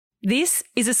This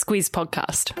is a Squiz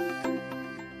podcast.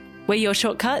 We're your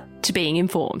shortcut to being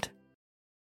informed.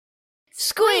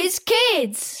 Squiz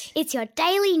Kids! It's your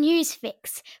daily news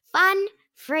fix. Fun,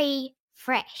 free,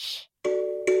 fresh.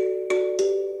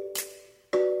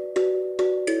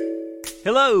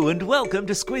 Hello and welcome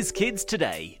to Squiz Kids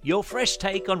Today, your fresh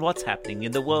take on what's happening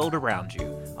in the world around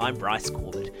you. I'm Bryce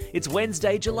Corbett. It's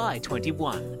Wednesday, July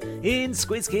 21. In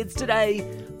Squiz Kids Today,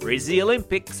 Brizzy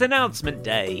Olympics Announcement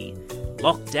Day,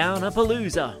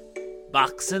 Lockdown-a-Palooza,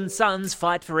 Bucks and Suns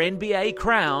fight for NBA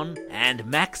crown, and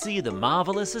Maxie the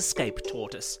Marvellous Escape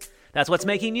Tortoise. That's what's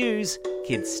making news,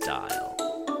 kids style.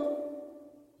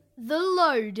 The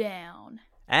Lowdown.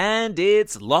 And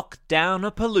it's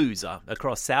Lockdown-a-Palooza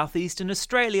across southeastern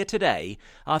Australia today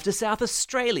after South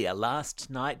Australia last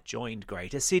night joined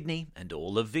Greater Sydney and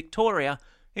all of Victoria,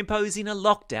 imposing a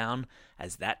lockdown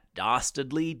as that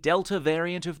dastardly Delta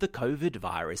variant of the COVID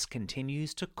virus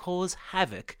continues to cause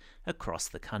havoc across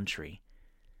the country.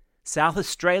 South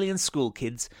Australian school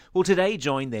kids will today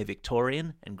join their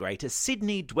Victorian and Greater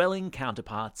Sydney dwelling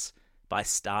counterparts by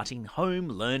starting home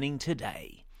learning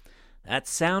today. That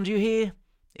sound you hear?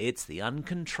 It's the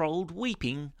uncontrolled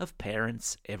weeping of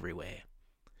parents everywhere.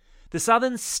 The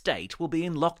southern state will be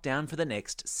in lockdown for the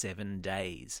next 7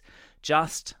 days,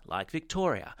 just like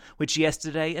Victoria, which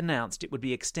yesterday announced it would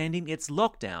be extending its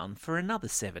lockdown for another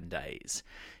 7 days.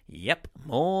 Yep,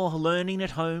 more learning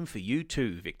at home for you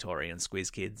too, Victorian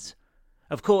Squiz Kids.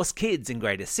 Of course, kids in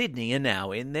Greater Sydney are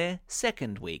now in their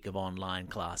second week of online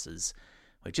classes,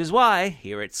 which is why,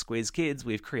 here at Squiz Kids,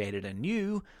 we've created a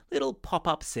new little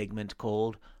pop-up segment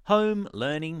called Home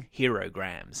Learning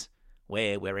Herograms,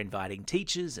 where we're inviting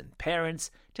teachers and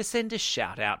parents to send a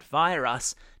shout-out via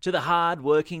us to the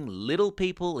hard-working little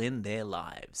people in their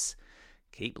lives.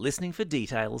 Keep listening for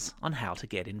details on how to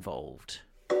get involved.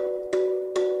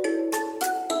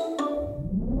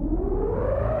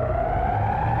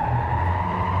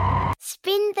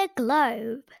 Spin the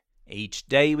globe. Each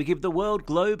day we give the world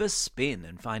globe a spin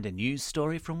and find a news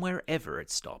story from wherever it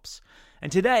stops.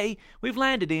 And today we've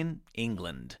landed in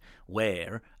England,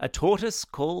 where a tortoise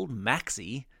called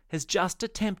Maxie has just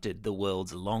attempted the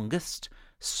world's longest,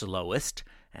 slowest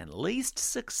and least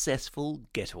successful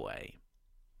getaway.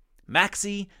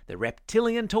 Maxie, the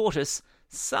reptilian tortoise,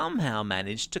 somehow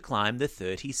managed to climb the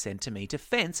 30-centimetre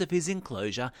fence of his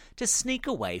enclosure to sneak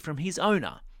away from his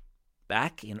owner,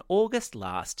 back in August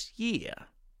last year.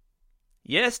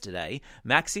 Yesterday,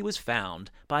 Maxie was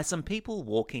found by some people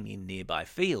walking in nearby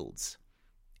fields.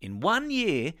 In 1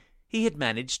 year, he had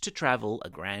managed to travel a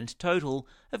grand total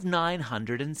of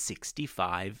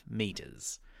 965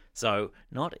 metres. So,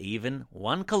 not even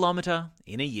 1 kilometre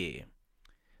in a year.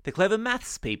 The clever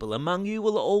maths people among you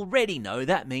will already know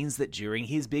that means that during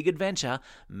his big adventure,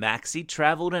 Maxie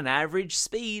travelled an average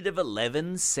speed of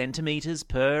 11 centimetres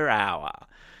per hour,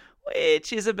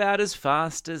 which is about as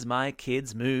fast as my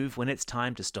kids move when it's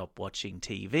time to stop watching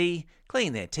TV,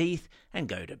 clean their teeth, and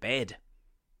go to bed.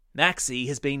 Maxie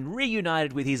has been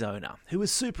reunited with his owner, who was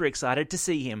super excited to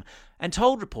see him, and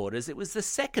told reporters it was the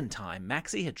second time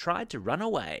Maxie had tried to run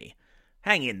away.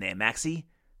 Hang in there, Maxie.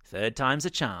 Third time's a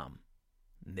charm.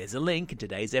 There's a link in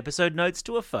today's episode notes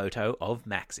to a photo of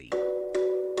Maxie.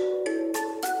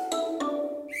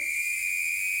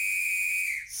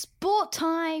 Sport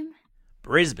time.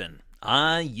 Brisbane,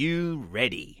 are you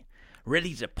ready?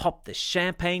 Ready to pop the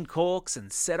champagne corks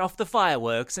and set off the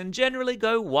fireworks and generally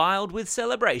go wild with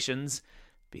celebrations?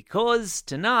 Because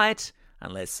tonight,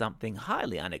 unless something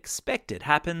highly unexpected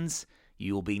happens,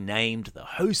 you will be named the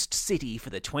host city for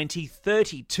the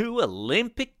 2032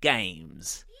 Olympic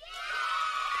Games.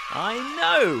 I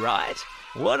know, right?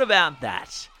 What about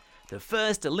that? The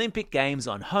first Olympic Games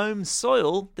on home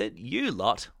soil that you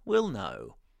lot will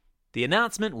know. The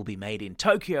announcement will be made in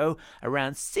Tokyo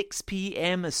around 6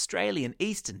 p.m. Australian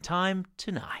Eastern Time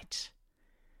tonight.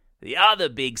 The other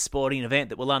big sporting event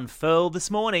that will unfurl this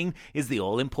morning is the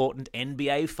all-important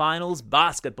NBA Finals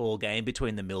basketball game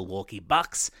between the Milwaukee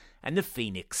Bucks and the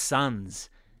Phoenix Suns.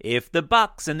 If the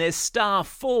Bucks and their star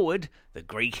forward, the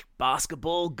Greek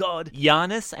basketball god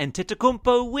Giannis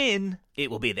Antetokounmpo, win, it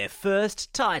will be their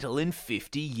first title in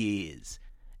 50 years.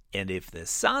 And if the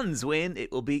Suns win,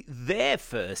 it will be their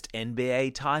first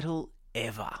NBA title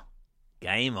ever.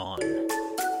 Game on.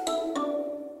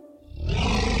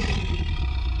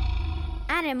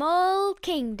 Animal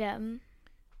Kingdom.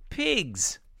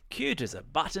 Pigs. Cute as a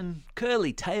button,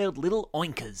 curly-tailed little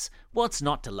oinkers. What's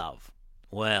not to love?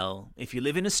 Well, if you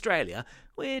live in Australia,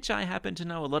 which I happen to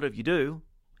know a lot of you do,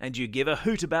 and you give a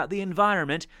hoot about the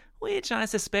environment, which I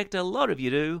suspect a lot of you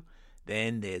do,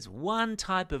 then there's one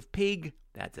type of pig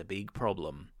that's a big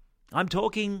problem. I'm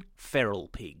talking feral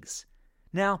pigs.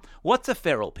 Now, what's a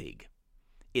feral pig?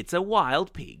 It's a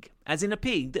wild pig, as in a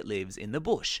pig that lives in the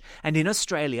bush, and in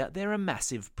Australia they're a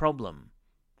massive problem.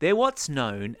 They're what's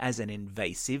known as an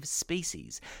invasive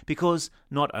species, because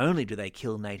not only do they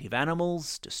kill native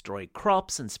animals, destroy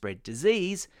crops and spread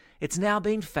disease, it's now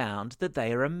been found that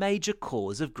they are a major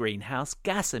cause of greenhouse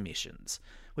gas emissions,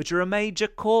 which are a major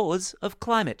cause of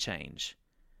climate change.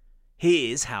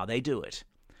 Here's how they do it.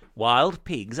 Wild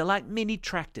pigs are like mini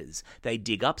tractors. They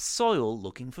dig up soil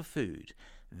looking for food.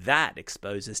 That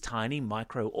exposes tiny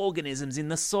microorganisms in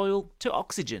the soil to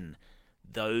oxygen.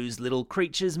 Those little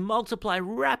creatures multiply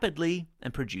rapidly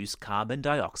and produce carbon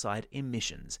dioxide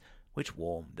emissions, which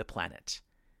warm the planet.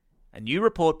 A new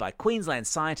report by Queensland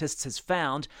scientists has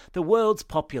found the world's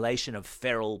population of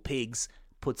feral pigs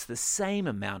puts the same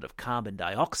amount of carbon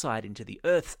dioxide into the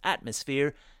Earth's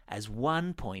atmosphere as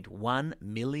 1.1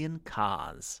 million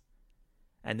cars.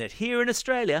 And that here in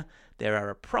Australia, there are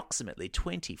approximately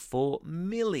 24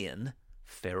 million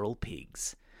feral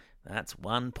pigs. That's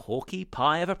one porky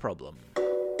pie of a problem.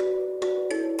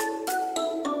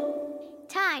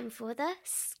 Time for the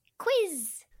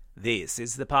quiz. This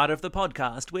is the part of the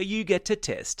podcast where you get to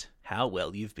test how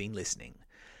well you've been listening.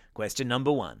 Question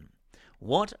number 1.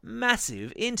 What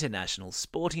massive international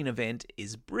sporting event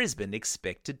is Brisbane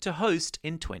expected to host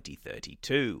in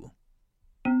 2032?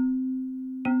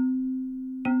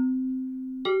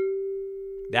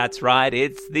 That's right,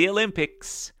 it's the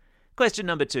Olympics. Question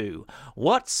number 2.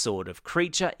 What sort of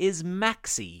creature is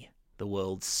Maxi, the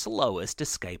world's slowest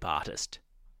escape artist?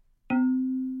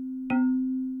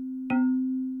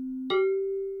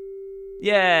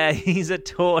 Yeah, he's a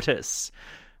tortoise.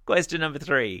 Question number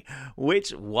 3.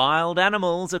 Which wild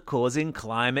animals are causing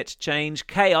climate change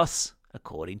chaos,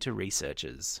 according to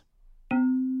researchers?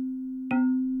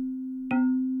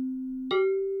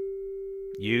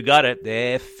 You got it,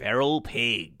 they're feral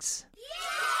pigs.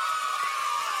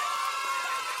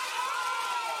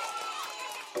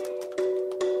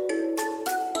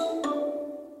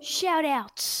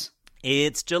 Shout-outs.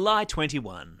 It's July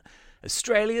 21.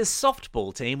 Australia's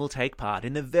softball team will take part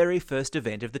in the very first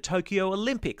event of the Tokyo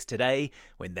Olympics today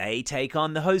when they take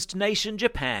on the host nation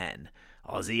Japan.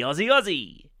 Aussie, Aussie,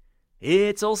 Aussie!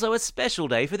 It's also a special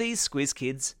day for these Squiz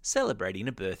kids celebrating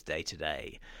a birthday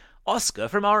today. Oscar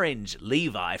from Orange,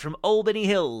 Levi from Albany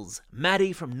Hills,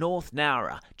 Maddie from North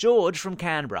Nowra, George from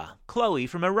Canberra, Chloe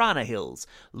from Arana Hills,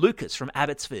 Lucas from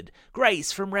Abbotsford,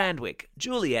 Grace from Randwick,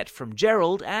 Juliet from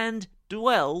Gerald, and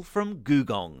Duell from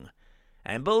Googong.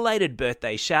 And belated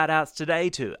birthday shout-outs today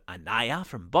to Anaya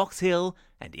from Box Hill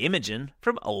and Imogen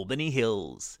from Albany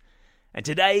Hills. And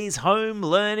today's home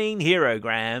learning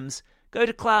herograms go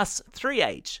to Class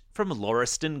 3H from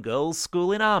Lauriston Girls'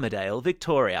 School in Armidale,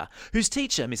 Victoria, whose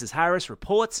teacher, Mrs. Harris,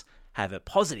 reports have a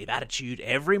positive attitude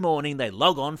every morning they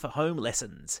log on for home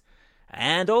lessons.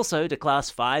 And also to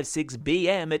Class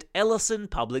 5-6BM at Ellison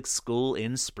Public School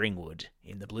in Springwood,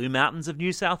 in the Blue Mountains of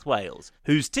New South Wales,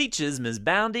 whose teachers, Ms.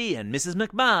 Boundy and Mrs.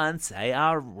 McMahon, say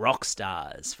are rock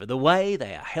stars for the way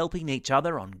they are helping each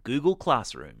other on Google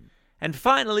Classroom. And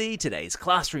finally, today's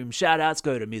classroom shout-outs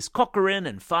go to Miss Corcoran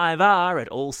and 5R at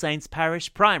All Saints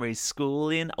Parish Primary School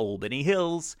in Albany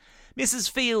Hills,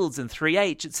 Mrs. Fields and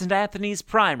 3H at St Anthony's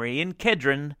Primary in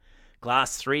Kedron,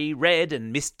 Class 3 Red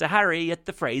and Mr. Harry at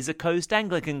the Fraser Coast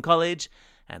Anglican College,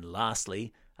 and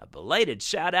lastly, a belated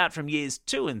shout-out from Years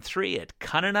 2 and 3 at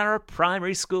Kununurra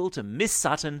Primary School to Miss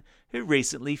Sutton, who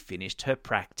recently finished her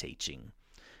prac teaching.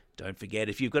 Don't forget,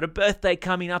 if you've got a birthday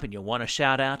coming up and you want a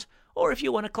shout-out, or if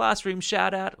you want a classroom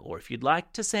shout-out, or if you'd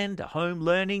like to send a home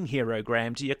learning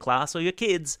herogram to your class or your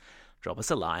kids, drop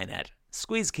us a line at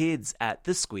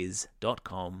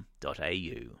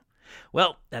squizkids@thesquiz.com.au.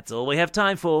 Well, that's all we have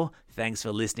time for. Thanks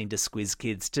for listening to Squiz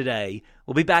Kids today.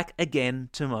 We'll be back again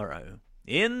tomorrow.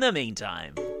 In the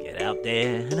meantime, get out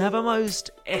there and have a most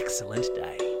excellent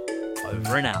day.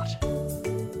 Over and out.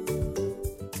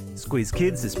 Squiz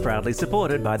Kids is proudly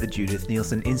supported by the Judith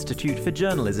Neilson Institute for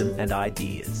Journalism and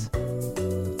Ideas.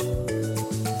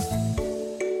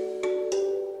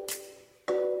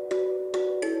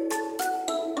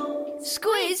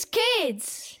 Squiz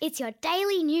Kids! It's your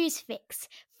daily news fix.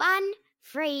 Fun,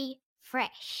 free,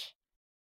 fresh.